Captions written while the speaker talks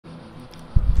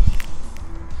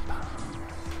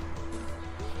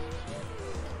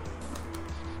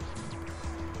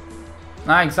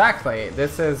No, exactly.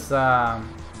 This is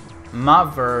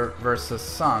mother versus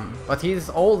son, but he's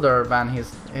older than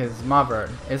his mother,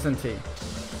 isn't he?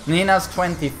 Nina's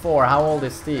 24. How old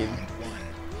is Steve?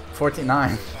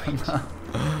 49.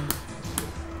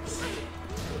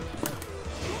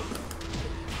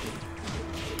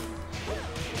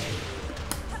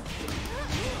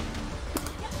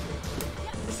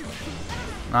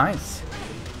 Nice.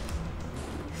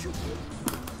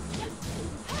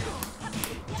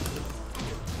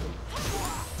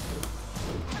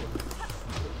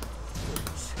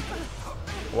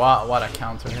 Wow, what a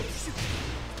counter hit.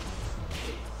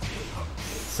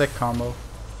 Sick combo.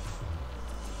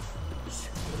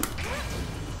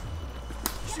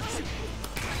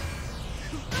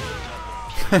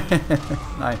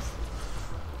 Nice.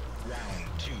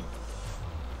 Round 2.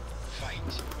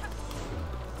 Fight.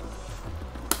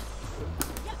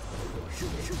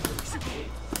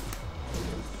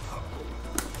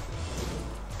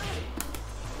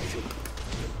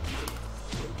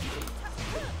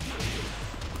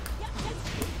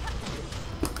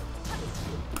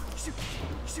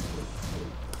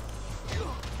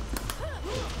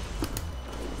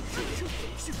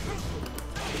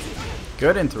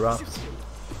 Good interrupts.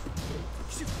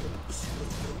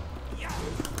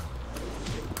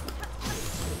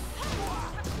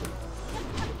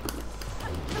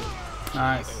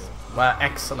 Nice. Well,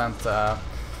 excellent.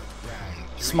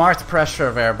 Smart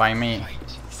pressure there by me.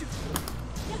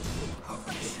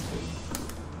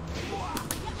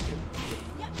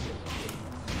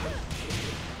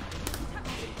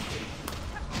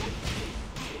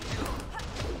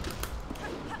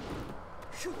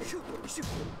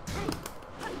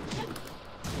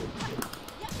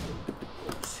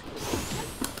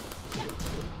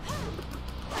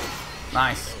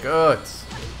 Nice, good.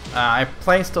 I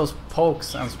placed those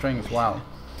pokes and strings well.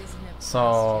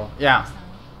 So, yeah.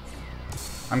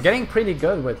 I'm getting pretty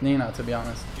good with Nina, to be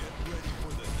honest.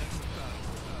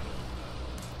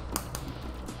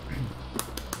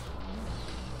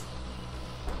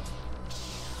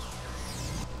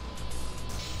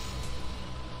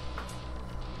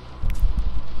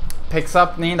 Picks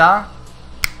up Nina.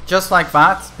 Just like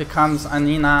that, becomes a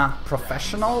Nina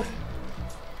professional.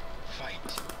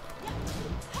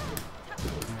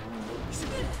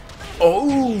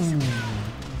 Oh,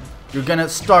 you're gonna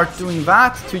start doing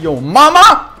that to your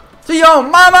mama? To your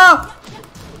mama?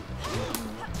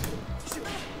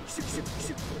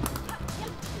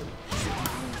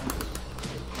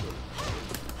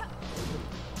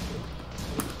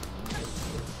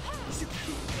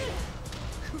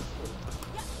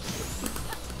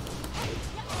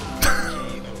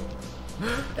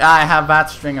 Yeah, I have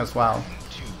that string as well.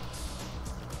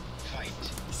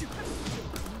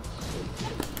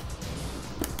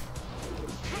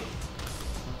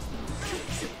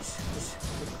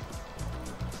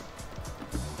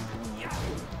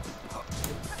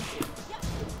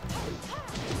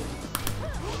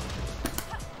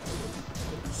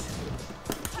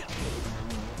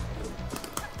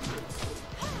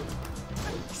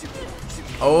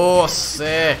 Oh,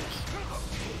 sick.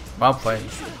 Well played.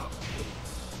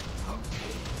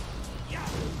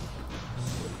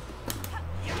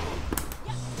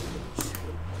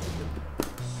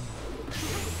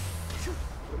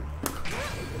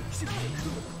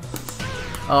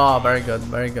 Oh, very good,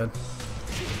 very good.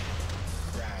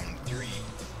 Round 3.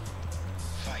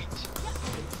 Fight.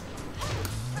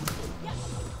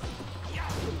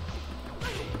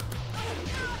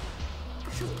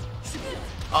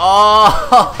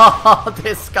 Oh,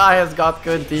 this guy has got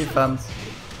good defense.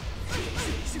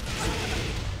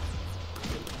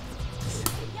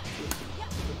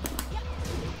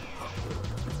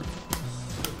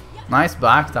 Nice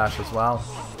backdash as well.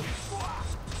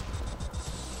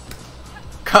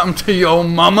 Come to your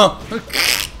mama.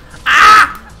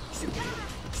 Ah!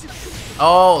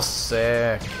 Oh,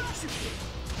 sick.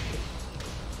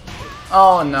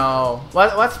 Oh no.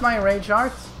 What's my rage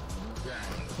art?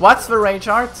 What's the rage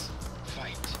art?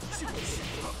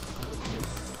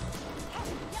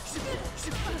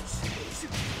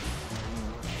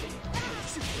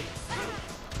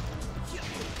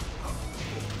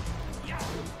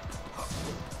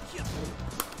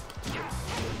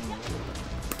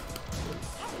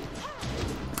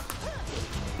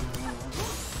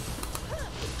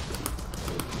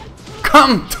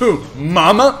 Come to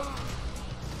mama.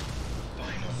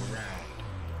 Final round.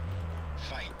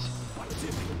 Fight.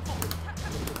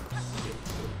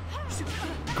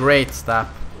 Great step.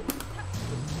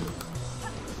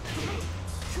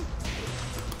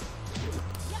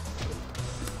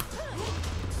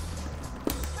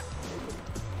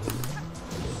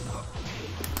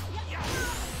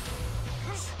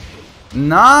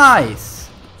 Nice!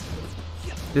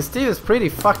 This Steve is pretty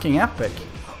fucking epic.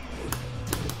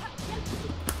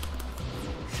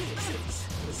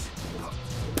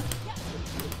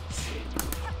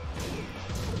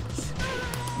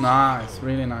 Nice,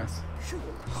 really nice.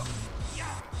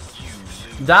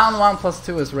 Down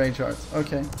 1+2 is rage arts.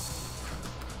 Okay.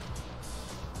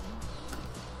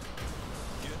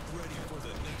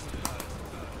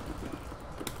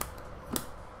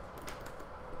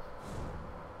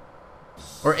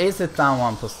 Or is it down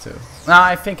 1+2? No,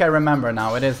 I think I remember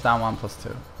now. It is down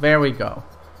 1+2. There we go.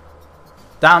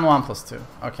 Down 1+2.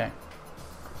 Okay.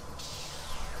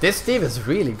 This Steve is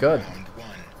really good.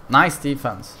 Nice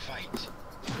defense.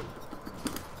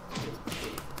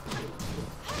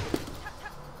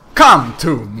 Come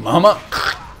to mama.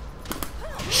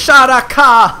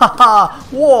 Sharaka.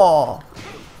 Whoa.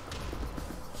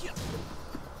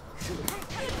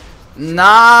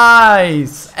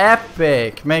 Nice.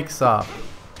 Epic mix up.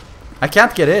 I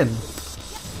can't get in.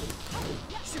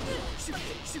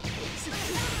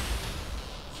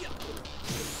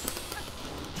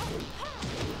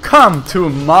 Come to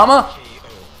mama.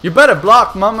 You better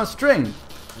block mama's string.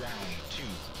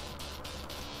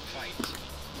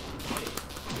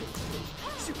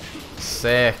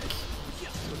 Sick.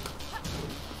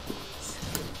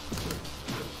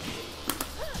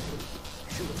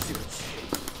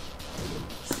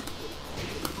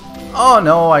 Oh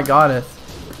no, I got it.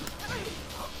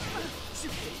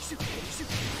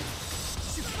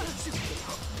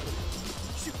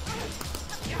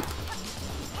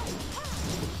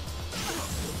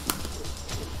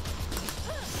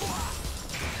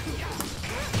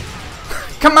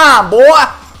 Come on, boy!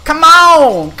 Come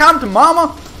on! Come to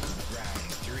mama!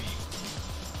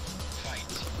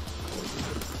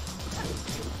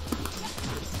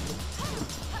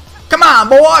 Come on,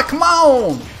 boy! Come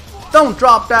on! Don't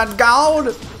drop that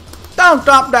gold! Don't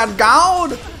drop that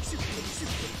gold!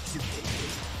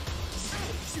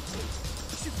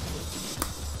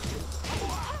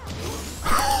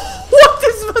 What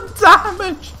is the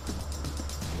damage?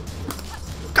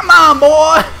 Come on,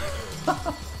 boy!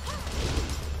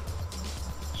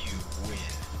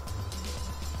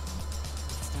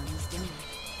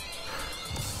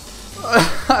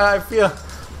 I feel,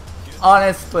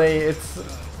 honestly,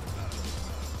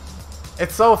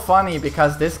 it's so funny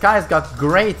because this guy's got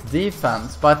great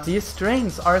defense, but these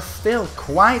strings are still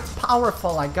quite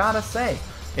powerful, I gotta say.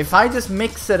 If I just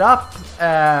mix up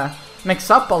a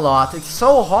lot, it's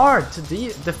so hard to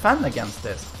defend against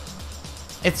this.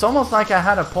 It's almost like I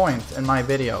had a point in my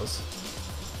videos.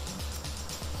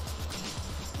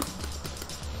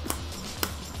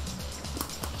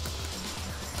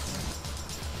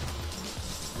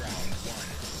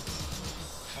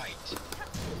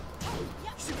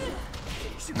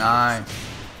 Nice.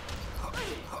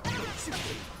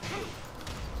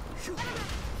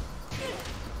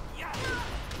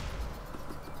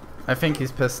 I think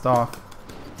he's pissed off.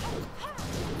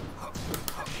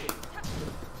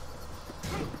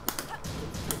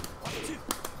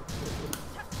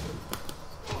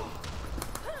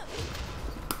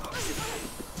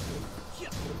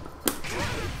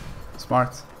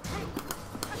 Smart.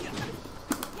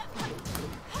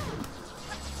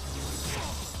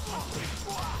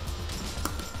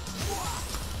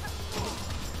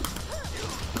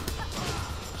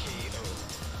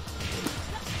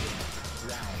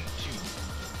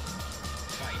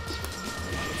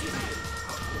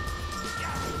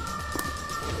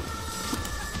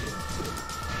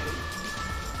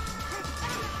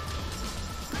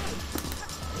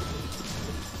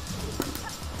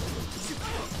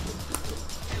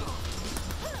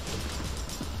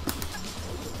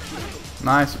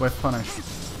 Nice whiff punish.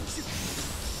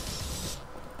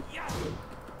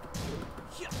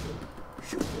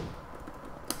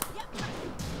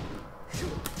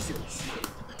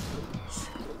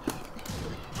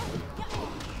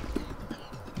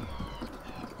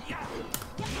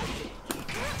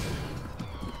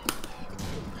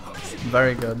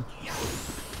 Very good.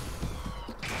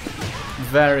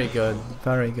 Very good.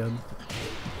 Very good.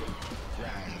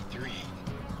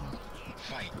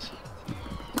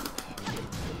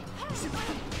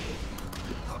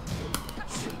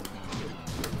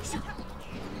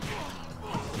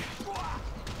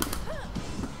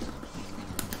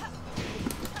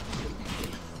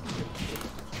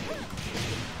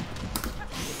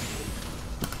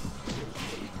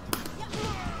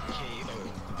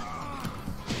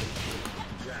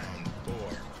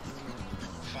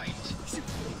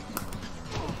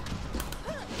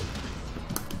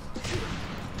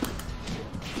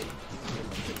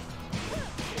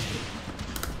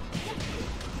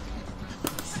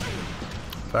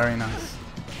 Very nice.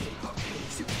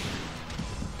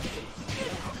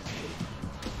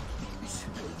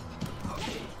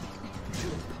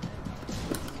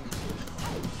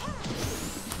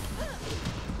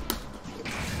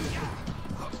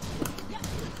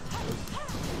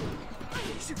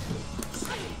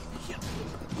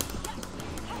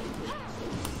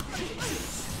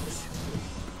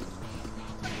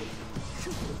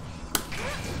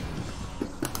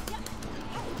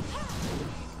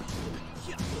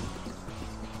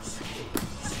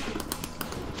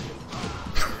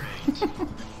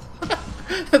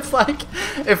 It's like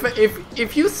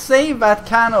if you save that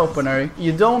can opener,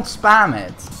 you don't spam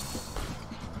it.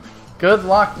 Good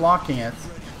luck blocking it.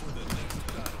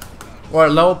 Or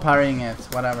low parrying it,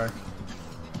 whatever.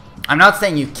 I'm not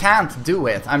saying you can't do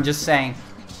it, I'm just saying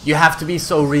you have to be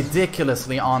so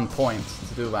ridiculously on point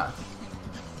to do that.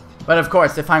 But of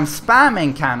course, if I'm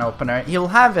spamming can opener, he'll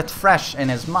have it fresh in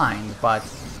his mind, but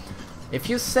if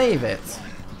you save it...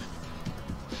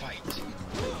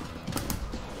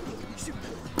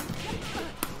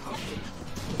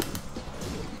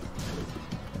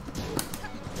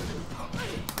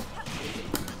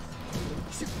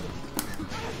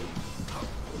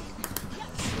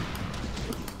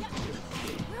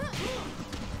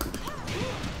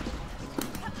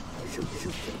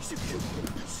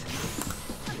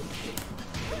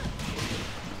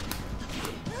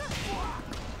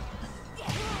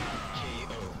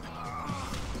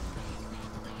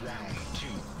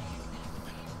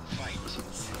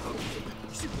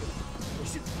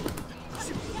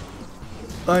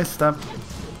 Nice step.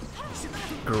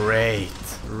 Great.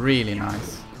 Really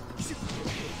nice.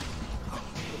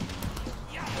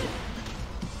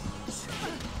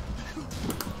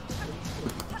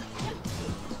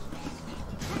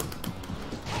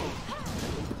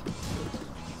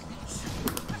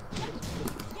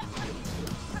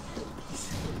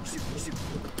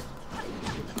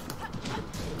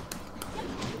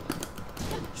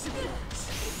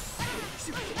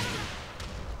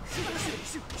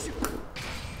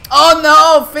 Oh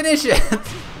no! Finish it!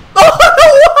 Oh,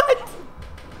 what?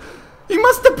 He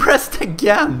must have pressed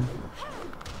again.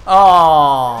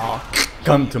 Oh,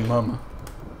 come to mama.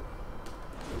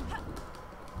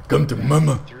 Come to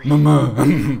mama,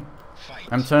 mama.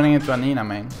 I'm turning into a Nina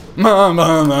main.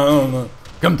 Mama, mama.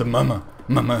 Come to mama,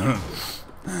 mama.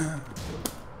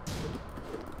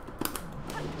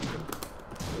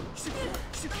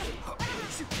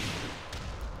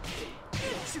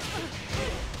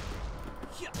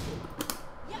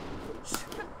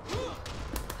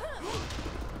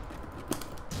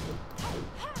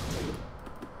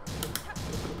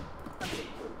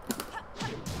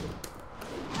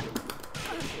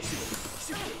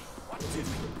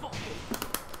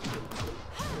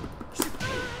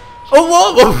 Oh,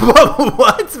 whoa,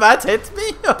 what? That hit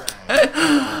me?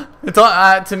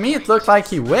 To me it looked like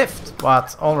he whiffed,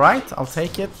 but alright, I'll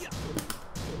take it.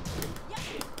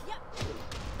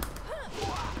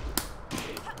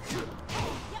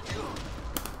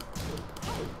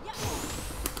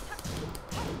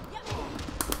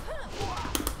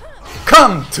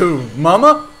 Come to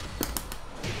mama!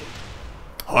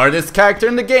 Hardest character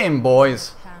in the game,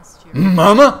 boys.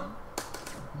 Mama!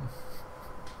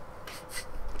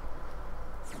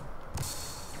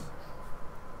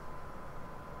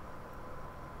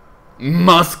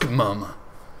 Musk mama.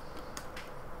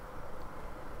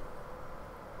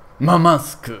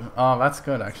 Mamask. Oh, that's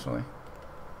good actually.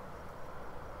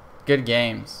 Good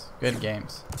games. Good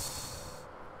games.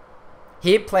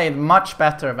 He played much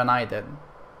better than I did.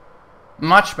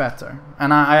 Much better.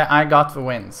 And I got the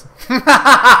wins. Ho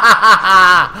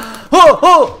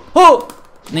ho ho!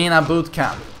 Nina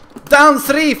bootcamp. Down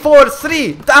 3 4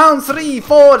 3. Down 3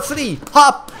 4 3.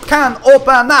 Hop. Can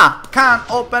opener. Can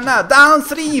opener. Down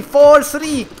 3 4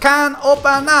 3. Can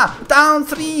opener. Down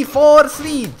 3 4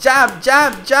 3. Jab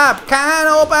jab jab. Can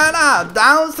opener.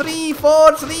 Down 3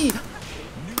 4 3.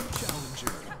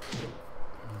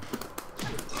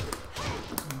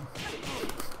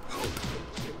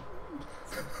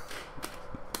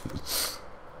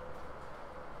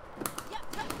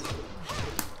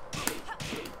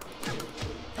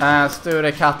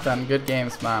 Sture Katten, good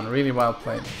games, man. Really well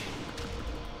played.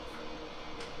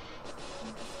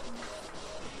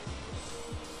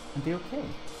 And be okay.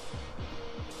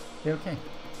 Be okay.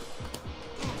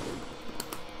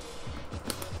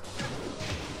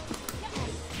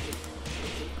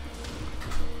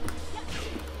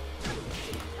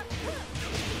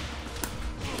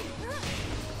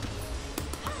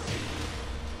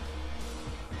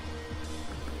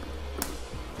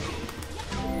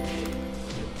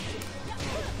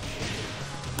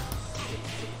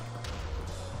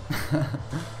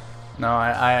 No,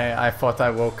 I thought I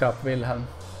woke up Wilhelm.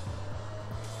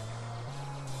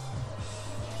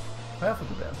 Vad är jag för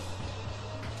problem?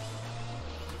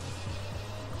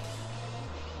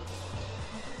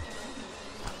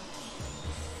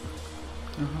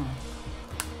 Jaha.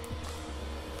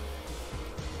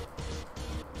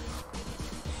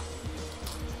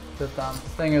 Titta,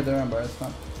 stänger dörren bara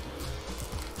snabbt.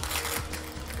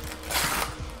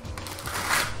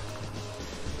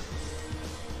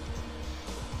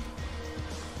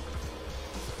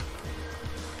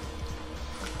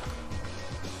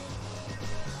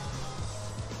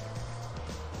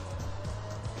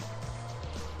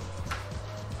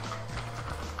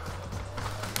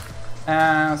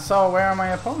 So where are my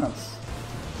opponents?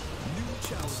 New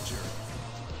challenger.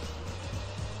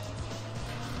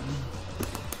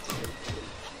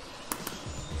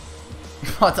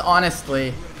 But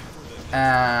honestly,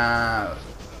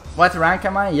 what rank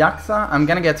am I? Yaksa? I'm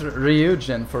gonna get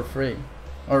Ryujin for free.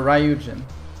 Or Ryujin.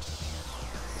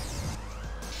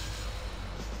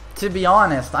 To be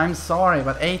honest, I'm sorry,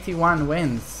 but 81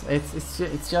 wins.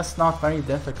 It's just not very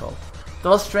difficult.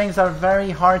 Those strings are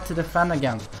very hard to defend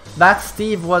against. That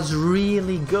Steve was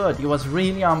really good. He was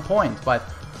really on point, but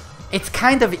it's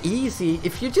kind of easy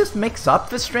if you just mix up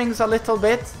the strings a little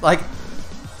bit. Like,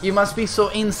 you must be so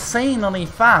insanely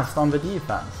fast on the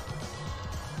defense.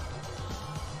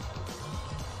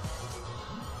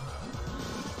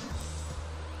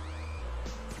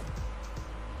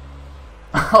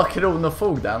 Ja,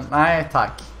 Kronofogden. Nej,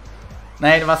 tack.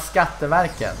 Nej, det var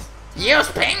Skatteverket. Ge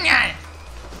oss pengar!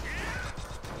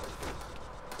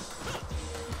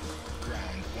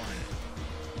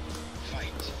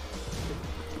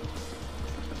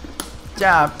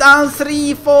 Jab, down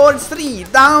 3, 4, 3,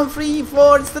 down 3,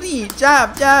 4, 3,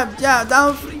 jab, jab, jab,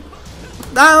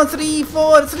 down 3,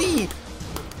 4, 3,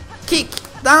 kick,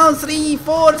 down 3,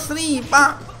 4, 3,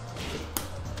 bam,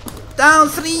 down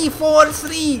 3, 4,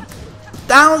 3,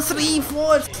 down 3,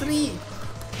 4, 3.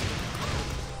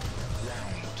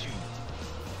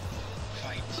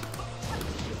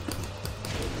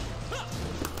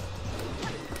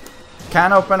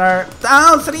 Can opener,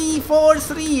 down 3, 4,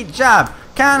 3, jab.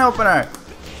 Can opener.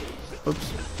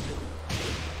 Oops.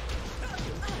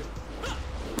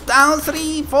 Down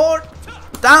 3, 4.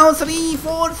 Down 3,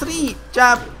 4, 3.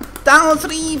 Jab. Down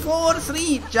 3, 4,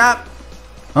 3. Jab.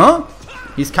 Huh?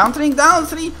 He's countering down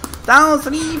 3. Down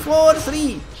 3, 4,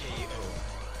 3.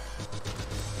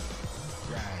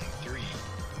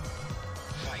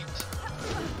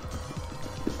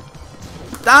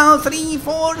 Down 3,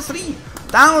 4, 3.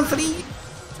 Down 3.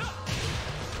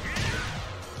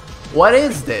 What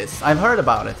is this? I've heard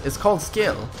about it. It's called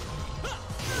skill.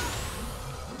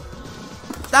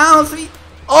 Down 3.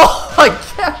 Oh my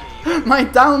god! My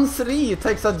down 3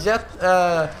 takes a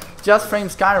just frame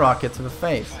skyrocket to the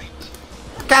face.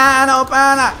 Can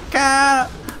open up. Can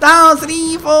down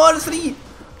 3, 4, 3.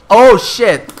 Oh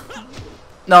shit!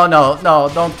 No, no, no!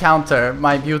 Don't counter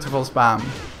my beautiful spam.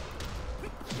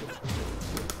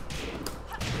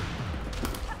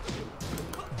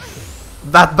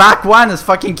 That back one is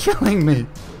fucking killing me.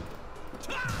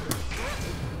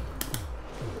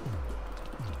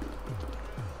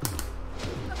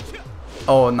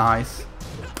 Oh, nice.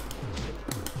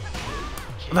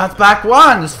 That back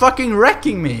one is fucking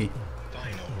wrecking me.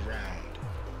 Final round.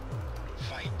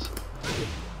 Fight.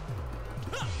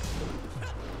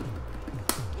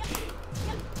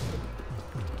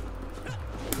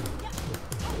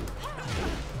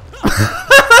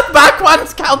 That back one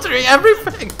is countering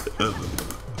everything.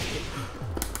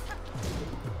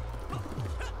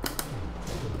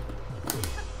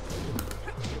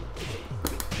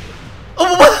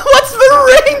 What's the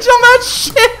range on that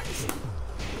shit?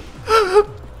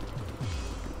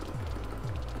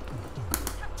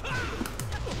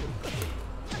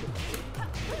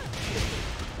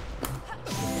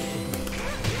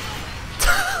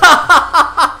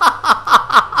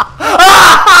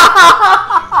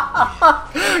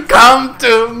 Come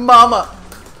to mama.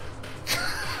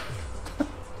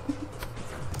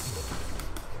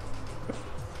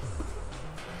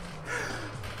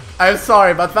 I'm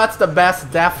sorry, but that's the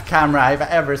best death camera I've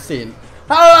ever seen.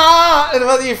 Ah! And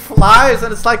when he flies,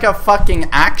 and it's like a fucking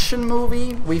action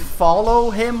movie. We follow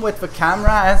him with the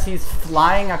camera as he's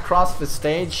flying across the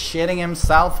stage, shitting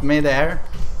himself mid-air.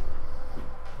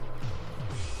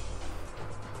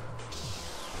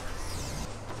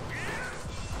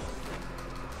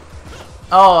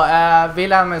 Oh,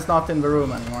 Wilhelm is not in the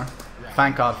room anymore.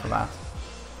 Thank God for that.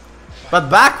 But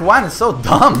back one is so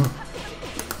dumb.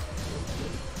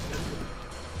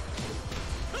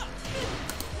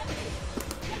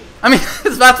 I mean,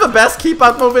 is that the best keep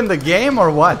out move in the game or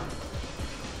what?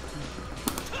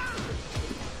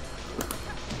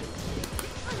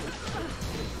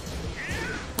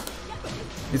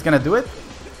 He's gonna do it.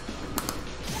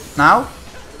 Now.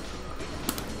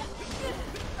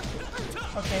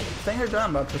 Okay, stäng your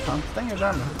dörren bara för fan. Stäng your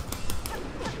dörren bara.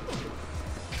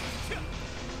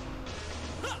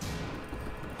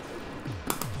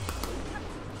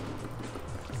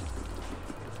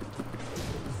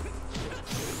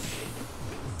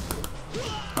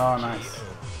 Oh, nice.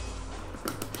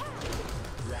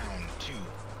 Round 2.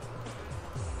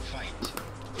 Fight.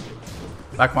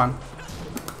 Back one.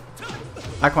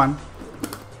 Back one.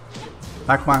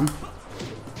 Back one.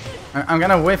 I'm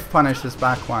gonna whiff punish this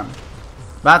back one.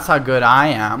 That's how good I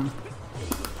am.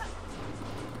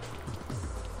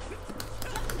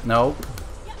 No.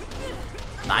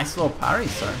 Nice little parry,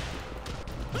 sir.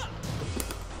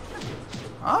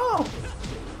 Oh!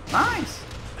 Nice!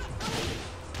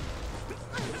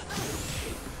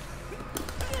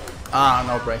 Ah,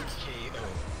 no break. KO.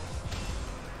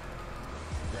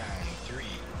 Round 3.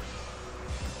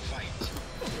 Fight.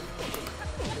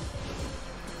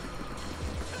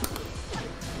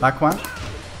 Back one.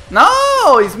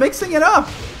 No! He's mixing it up!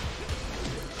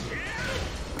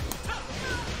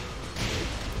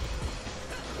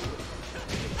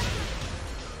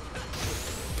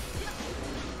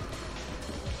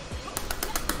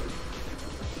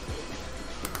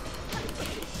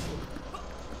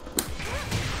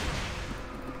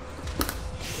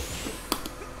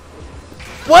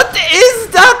 What is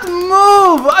that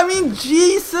move? I mean,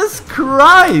 Jesus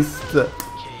Christ! KO.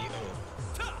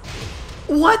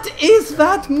 What is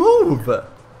that move?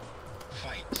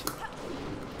 Fight.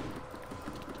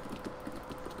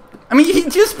 I mean, he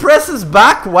just presses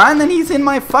back one and he's in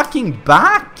my fucking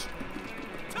back.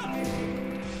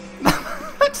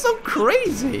 That's so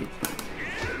crazy.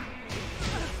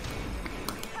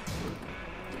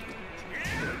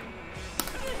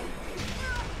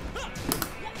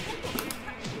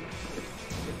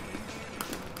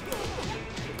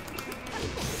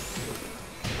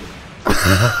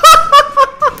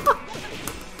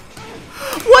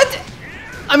 What?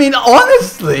 I mean,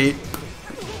 honestly,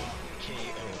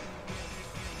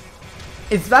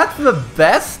 is that the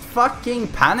best fucking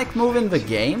panic move in the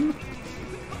game?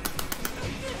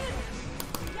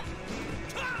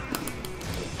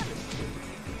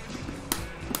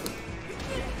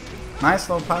 Nice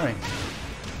little parry.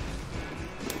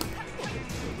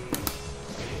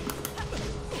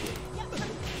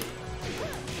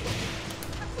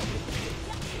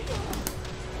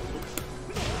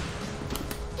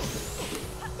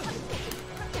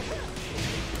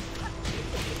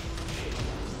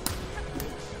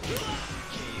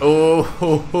 Oh,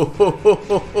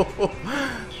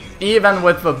 even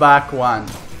with the back one.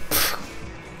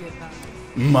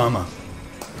 Mama.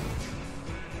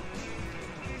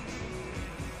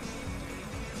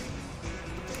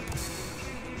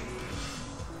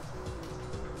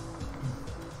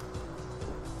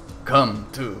 Come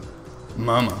to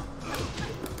Mama.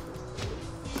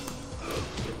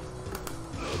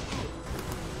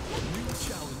 New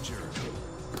challenger.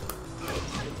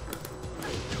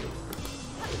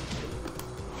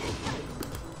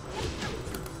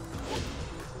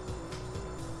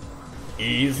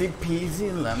 Easy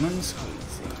peasy lemon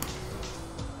squeezy.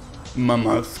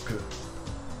 Mamask.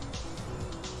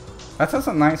 That has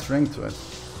a nice ring to it.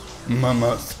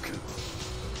 Mamask.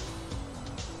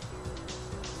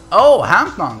 Oh,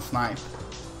 Hampnon snipe.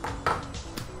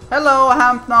 Hello,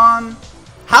 Hampnon.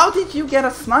 How did you get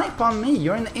a snipe on me?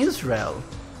 You're in Israel.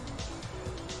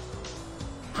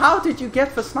 How did you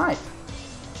get the snipe?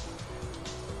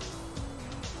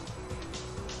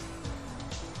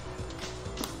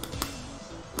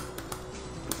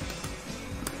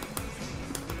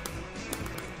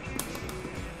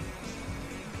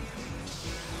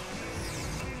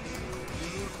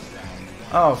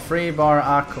 Oh, free bar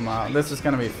Akuma. This is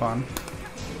gonna be fun.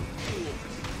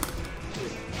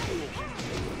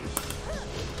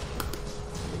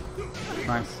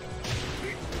 Nice.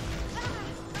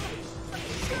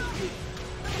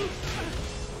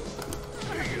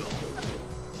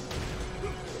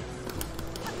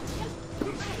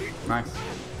 Nice.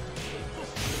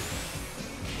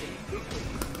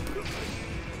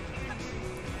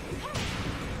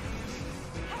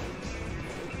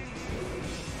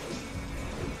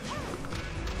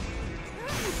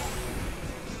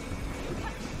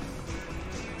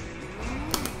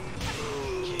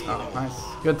 Oh,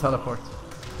 nice. Good teleport.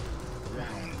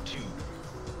 Round 2.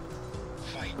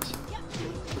 Fight.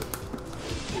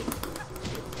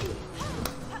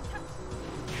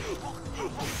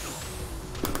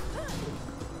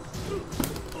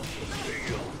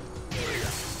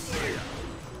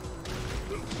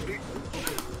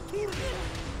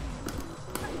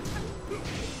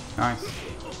 Nice.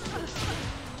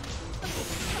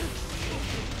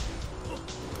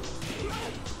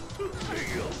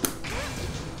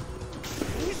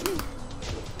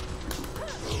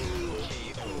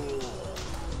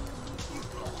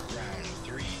 Round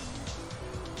 3.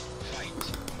 Fight.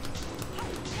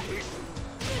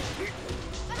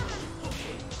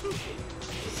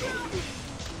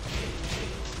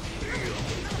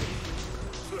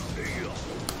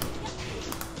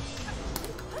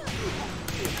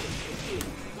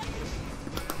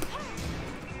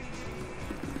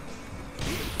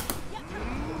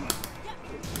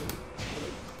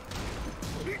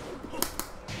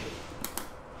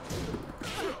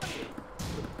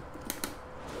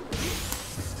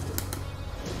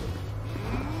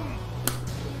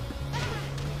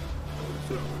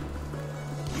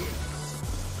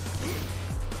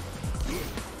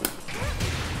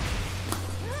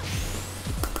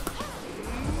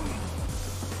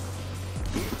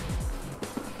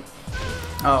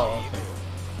 Oh, okay.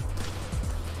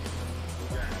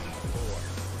 Round 4.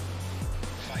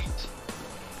 Fight.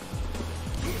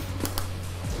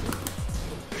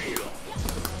 KO.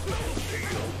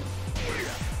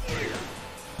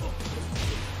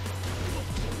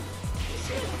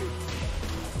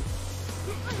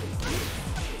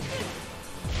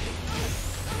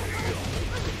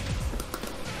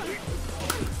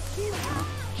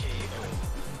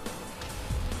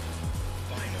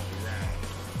 Final round.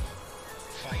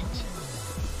 Fight.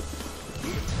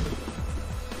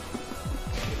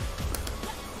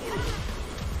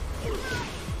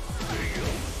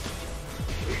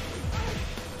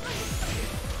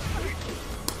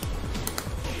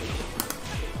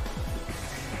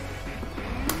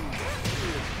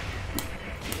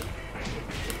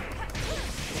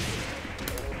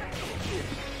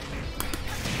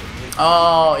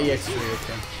 Oh, EX3,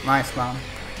 okay. Nice, man.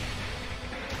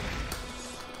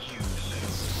 You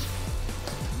lose.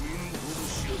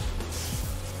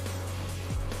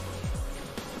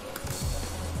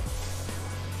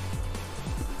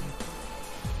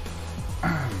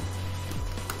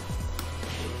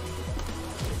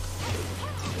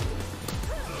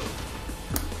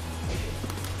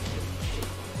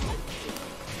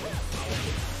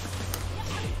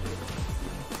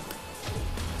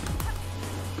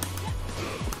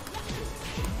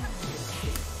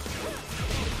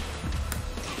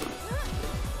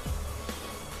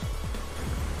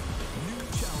 New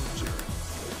challenger.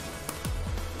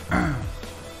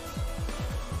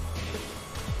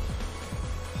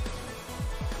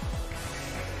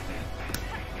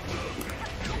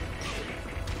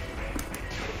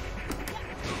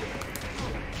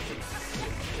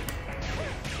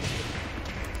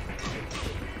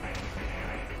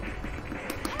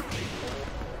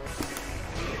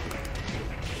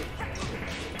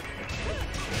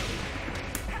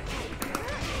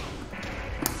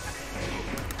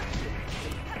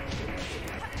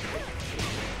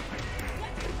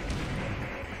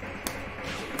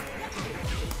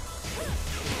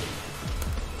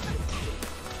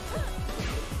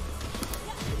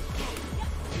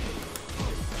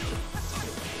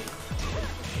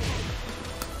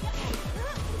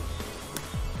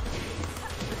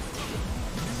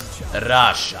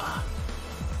 Russia.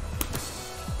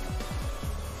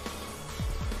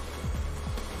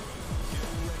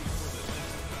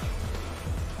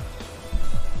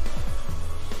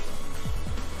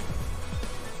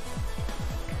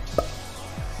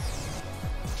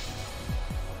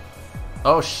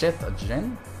 Oh shit, a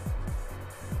Jin?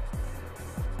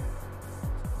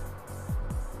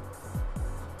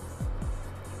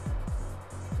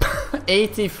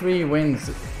 '83 wins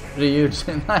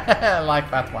Ryujin. I like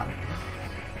that one.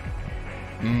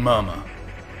 Mama.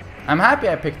 I'm happy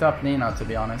I picked up Nina, to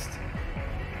be honest.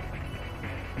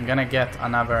 I'm gonna get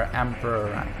another Emperor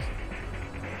rank.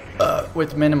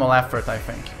 With minimal effort, I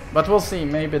think. But we'll see,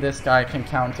 maybe this guy can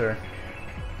counter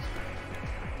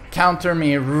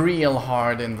me real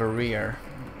hard in the rear.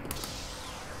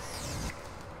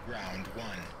 Round 1.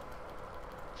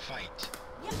 Fight.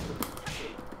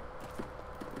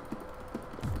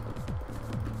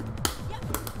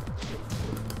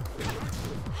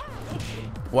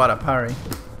 What a parry.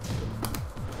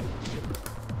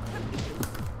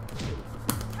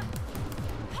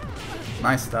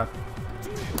 Nice stuff.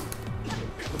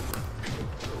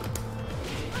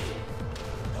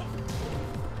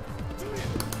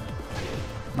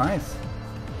 Nice.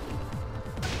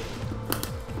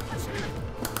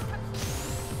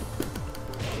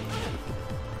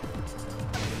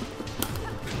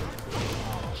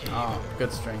 Oh,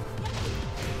 good string.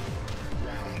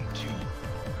 Round 2.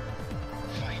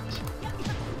 Fight.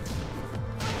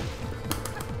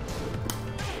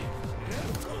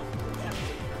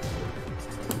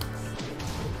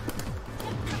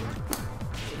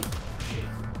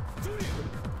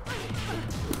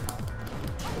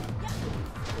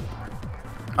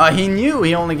 He knew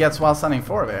he only gets while standing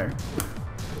forward here.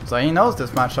 So he knows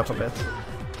this matchup a bit.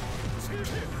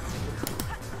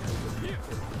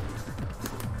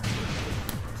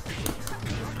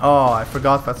 Oh, I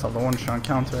forgot that's a launch on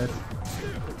counter it.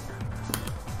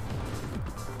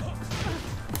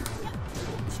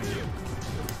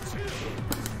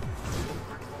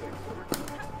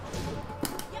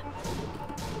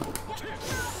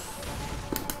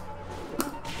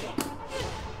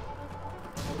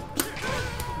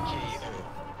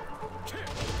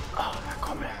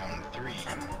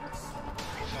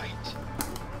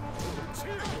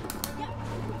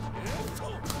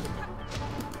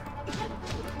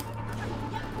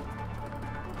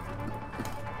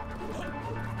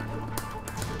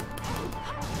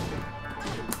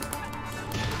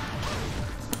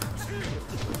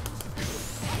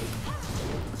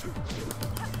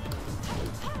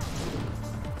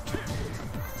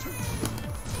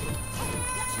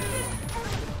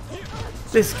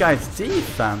 This guy's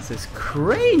defense is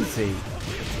crazy.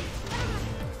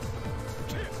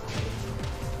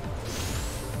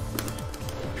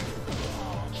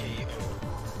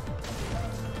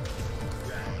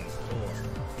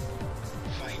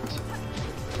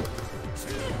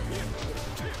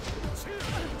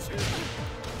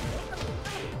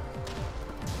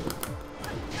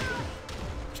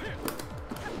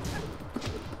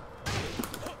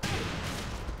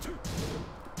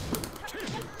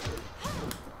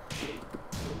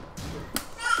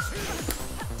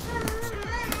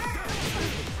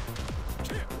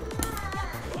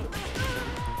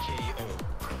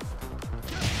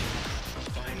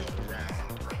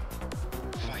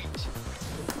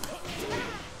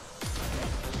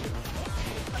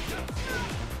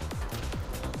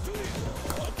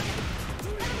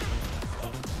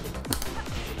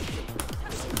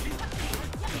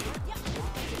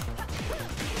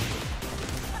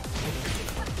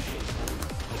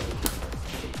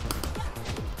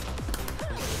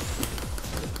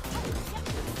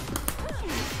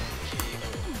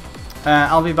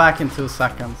 I'll be back in 2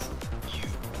 seconds.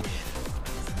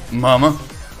 Mama.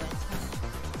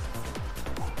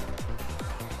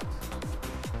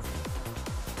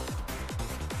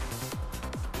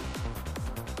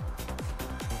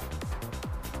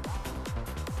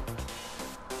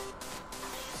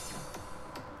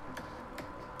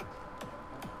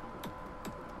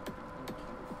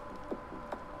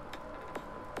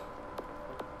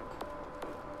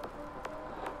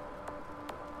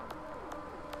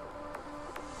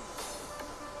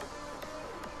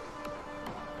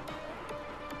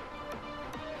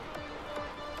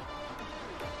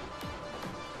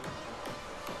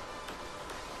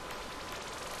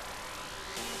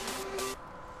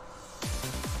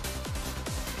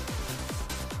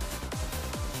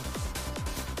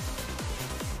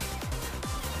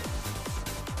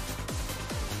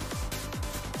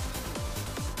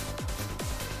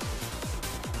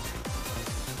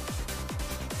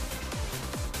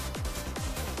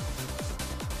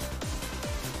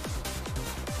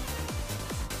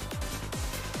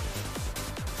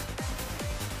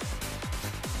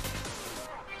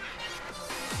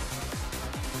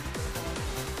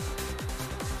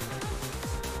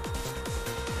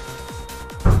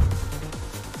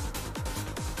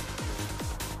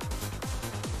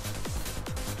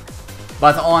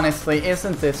 But honestly,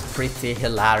 isn't this pretty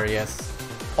hilarious?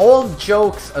 All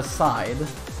jokes aside,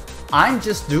 I'm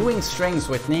just doing strings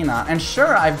with Nina, and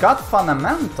sure, I've got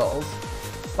fundamentals,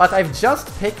 but I've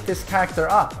just picked this character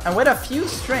up, and with a few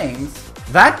strings,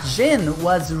 that Jin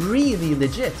was really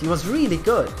legit, he was really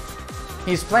good.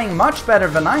 He's playing much better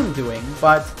than I'm doing,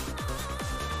 but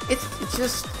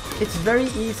it's very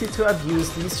easy to abuse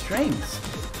these strings.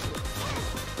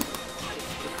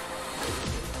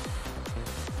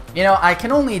 You know, I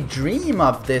can only dream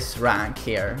of this rank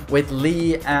here with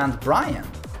Lee and Brian.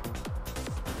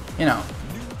 You know,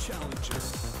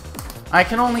 I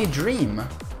can only dream.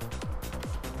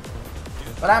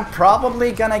 But I'm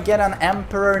probably gonna get an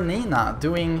Emperor Nina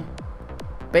doing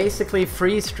basically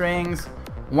 3 strings,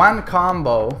 1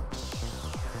 combo.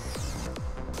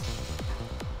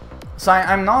 So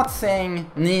I'm not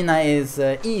saying Nina is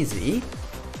easy,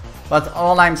 but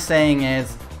all I'm saying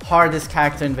is hardest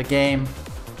character in the game.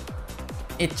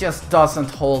 It just doesn't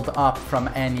hold up from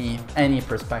any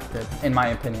perspective, in my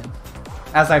opinion,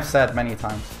 as I've said many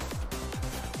times.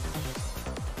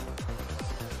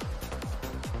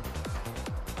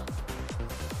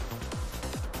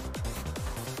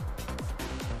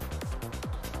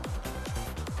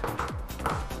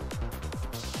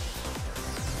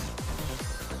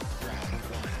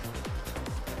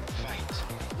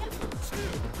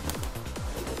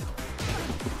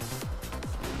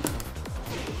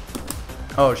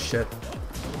 Oh shit.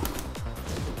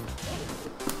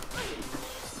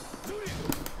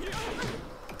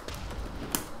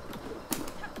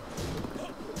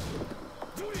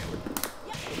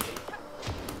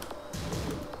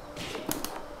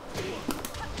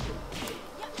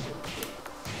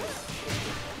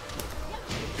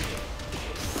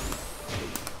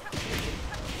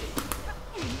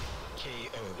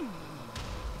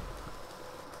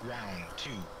 Round 2.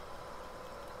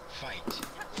 Fight.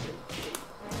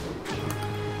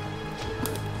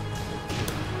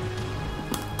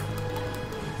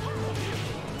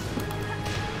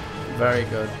 Very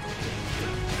good.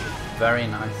 Very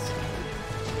nice.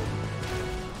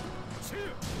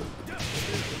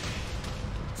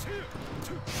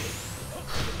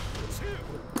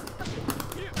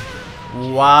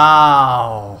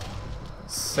 Wow.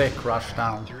 Sick rush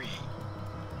down. 3.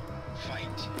 Fight.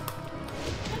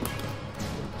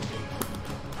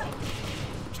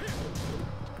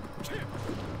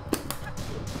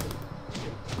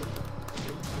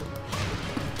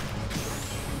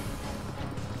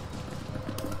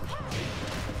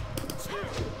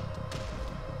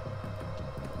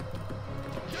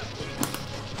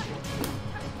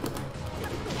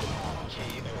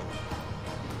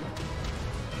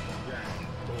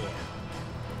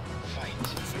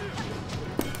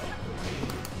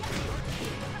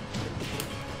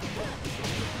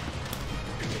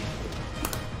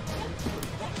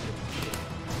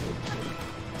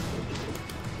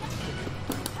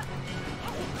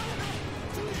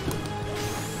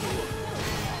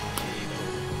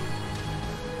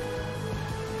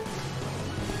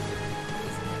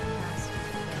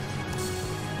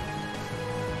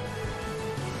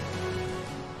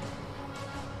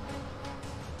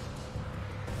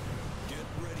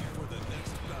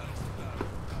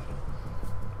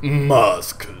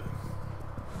 Musk.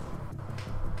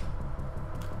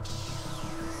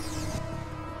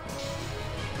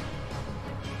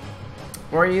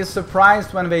 Were you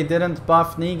surprised when they didn't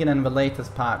buff Negan in the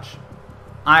latest patch?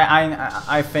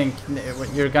 I think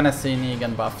you're gonna see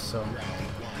Negan buff soon. Round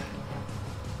 1.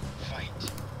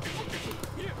 Fight.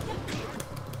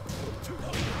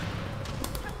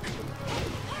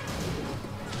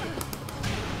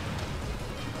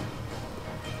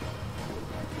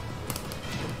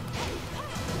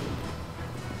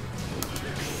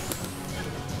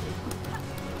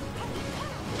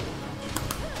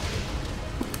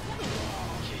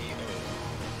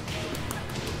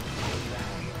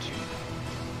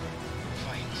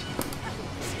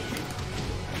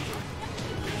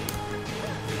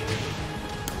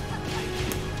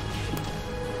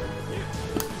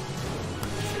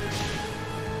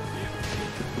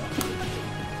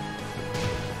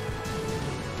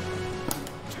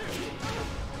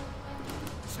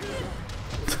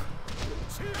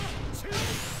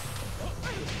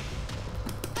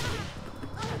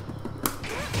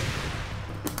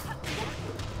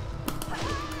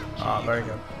 Oh, very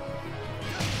good.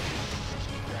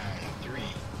 Round 3.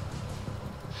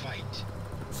 Fight.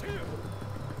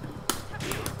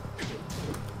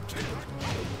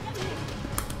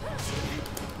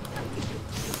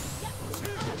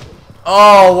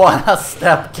 Oh, what a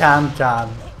step can.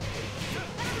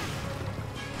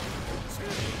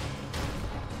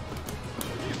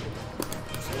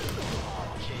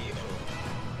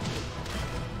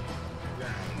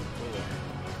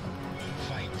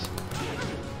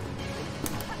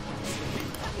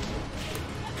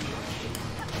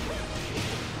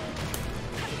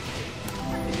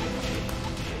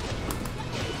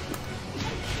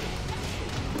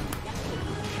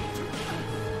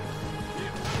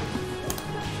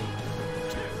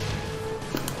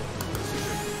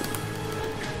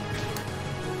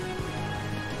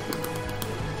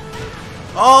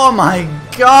 Oh my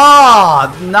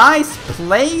god! Nice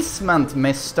placement,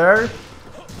 mister!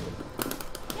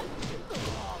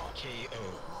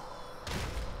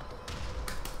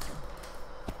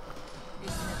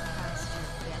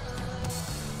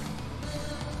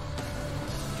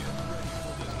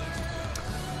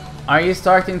 Are you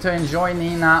starting to enjoy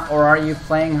Nina, or are you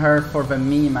playing her for the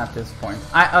meme at this point?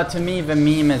 To me, the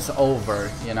meme is over,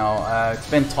 you know,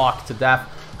 it's been talked to death.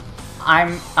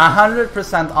 I'm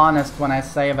 100% honest when I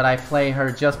say that I play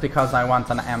her just because I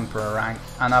want an Emperor rank,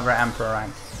 another Emperor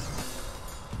rank.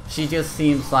 She just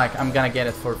seems like I'm gonna get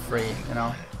it for free, you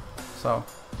know, so.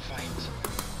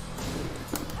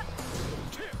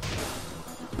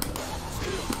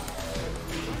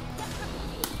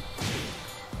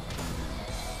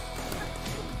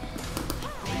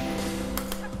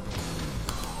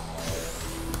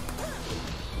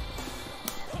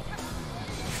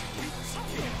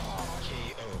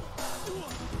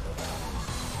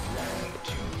 Round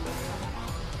 2.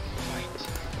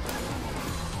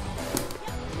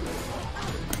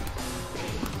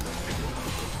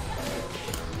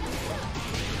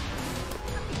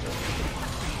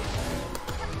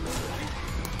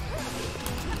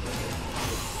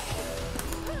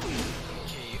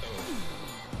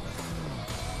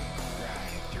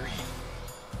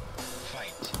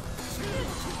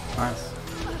 Nice.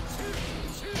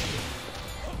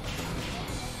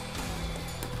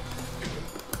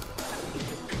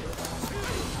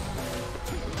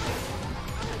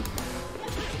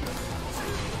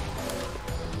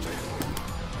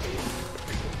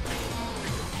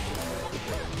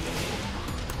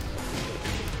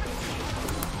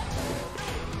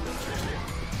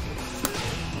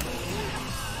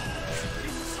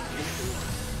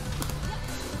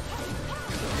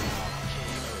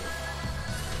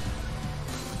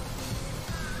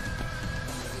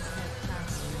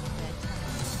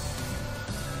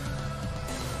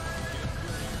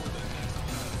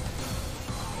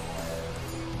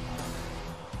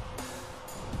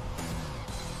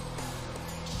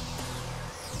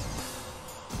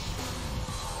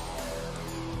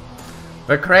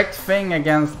 The correct thing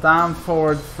against down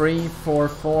forward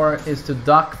 3-4-4 is to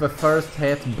duck the first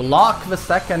hit, block the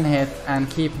second hit, and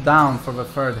keep down for the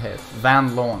third hit,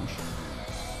 then launch.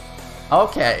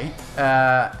 Okay,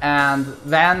 and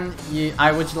then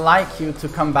I would like you to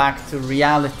come back to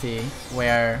reality,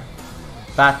 where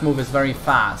that move is very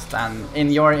fast, and in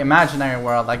your imaginary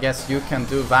world I guess you can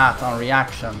do that on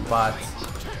reaction, but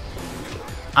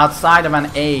outside of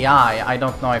an AI, I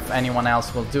don't know if anyone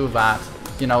else will do that.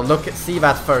 You know, see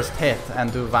that first hit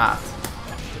and do that.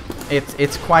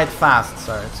 It's quite fast,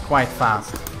 sir. It's quite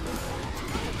fast.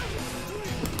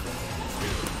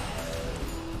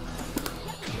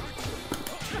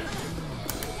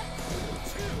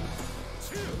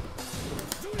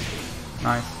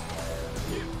 Nice.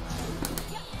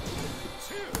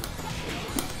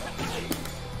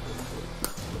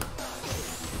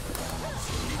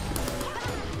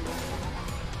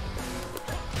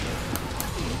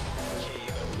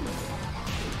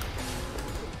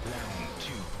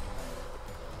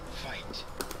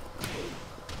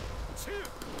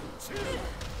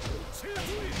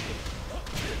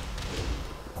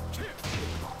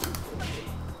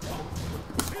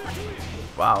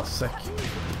 Wow, sick.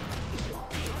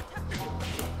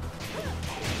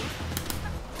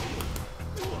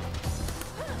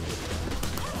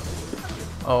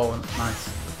 Oh, nice.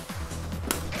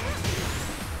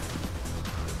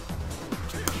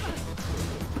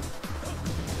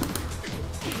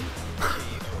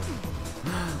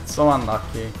 So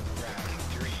unlucky.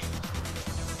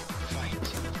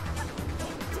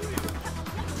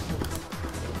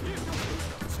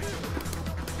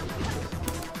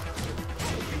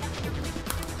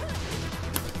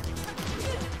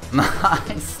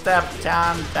 Nice step,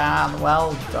 Chan,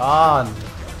 well done.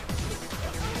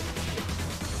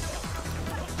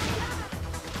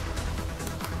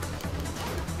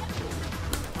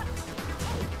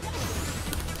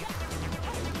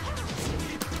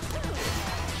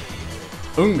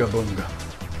 Unga bunga.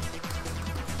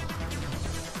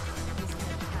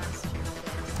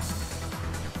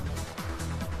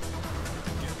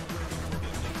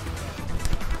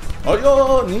 Oh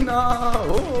yo, Nina!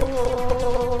 Oh!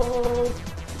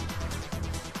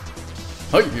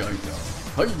 Hi, hi,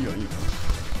 hi,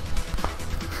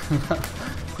 hi.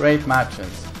 Great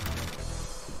matches.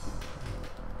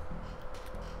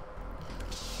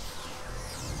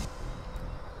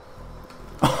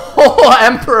 Oh,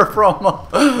 Emperor promo!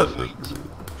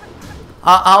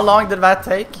 How long did that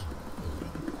take?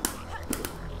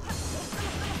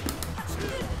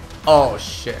 Oh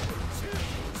shit.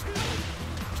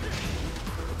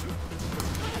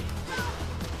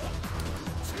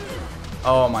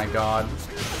 Oh my god.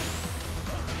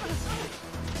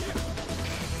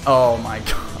 Oh my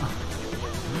god.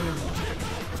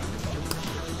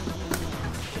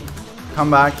 Come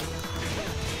back.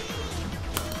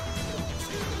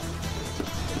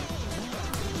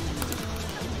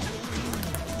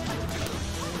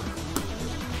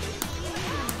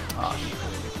 Oh.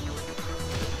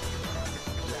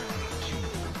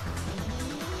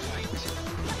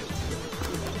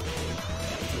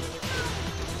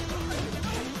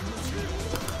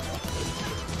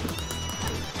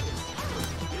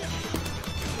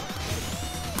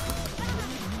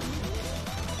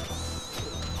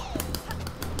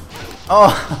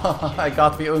 Oh, I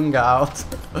got the Unga out.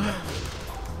 Round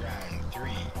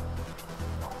 3.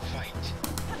 Fight.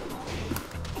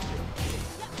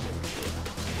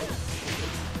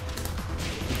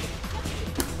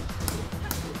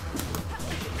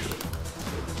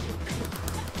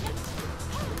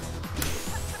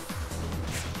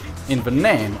 In the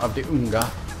name of the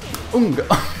Unga. Unga.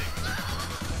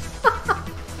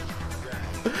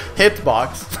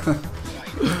 Hitbox.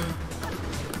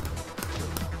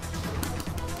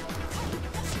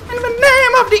 In the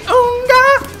name of the Unga,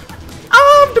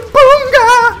 of the Boonga.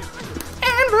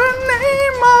 In the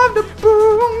name of the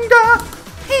Boonga,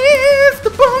 here's the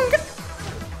Boonga.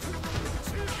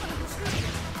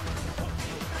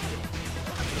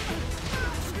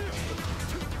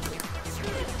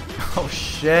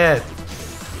 shit.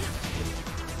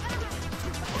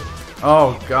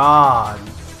 Oh god.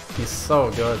 He's so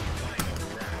good.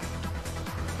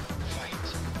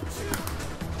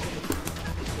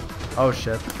 Oh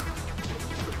shit.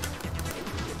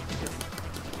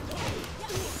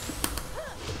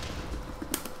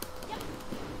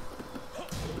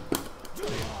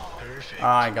 Perfect.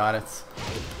 I got it.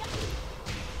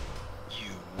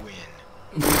 You win.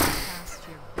 Past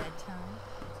your bedtime.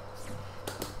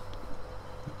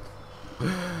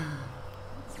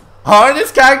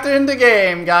 Hardest character in the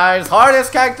game, guys.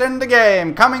 Hardest character in the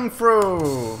game. Coming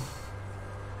through.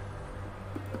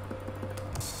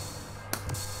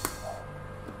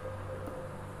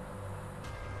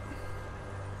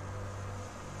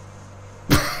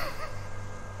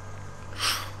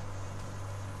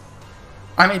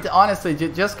 I mean, honestly,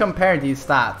 just compare these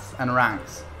stats and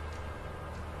ranks.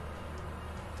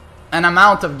 An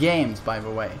amount of games, by the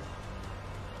way.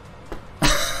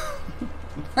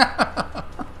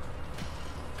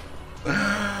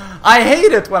 I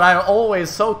hate it when I'm always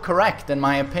so correct in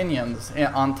my opinions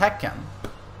on Tekken.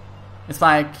 It's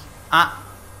like,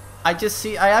 I just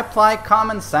see, I apply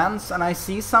common sense and I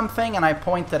see something and I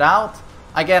point it out.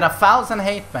 I get 1,000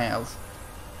 hate mails.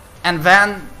 And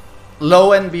then,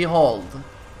 lo and behold,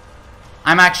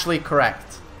 I'm actually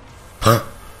correct.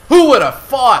 Who would have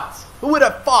thought? Who would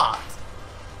have thought?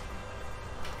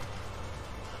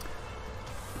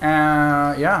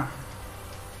 Yeah.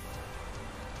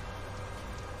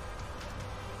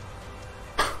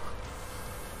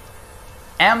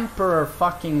 Emperor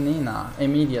fucking Nina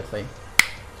immediately.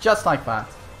 Just like that.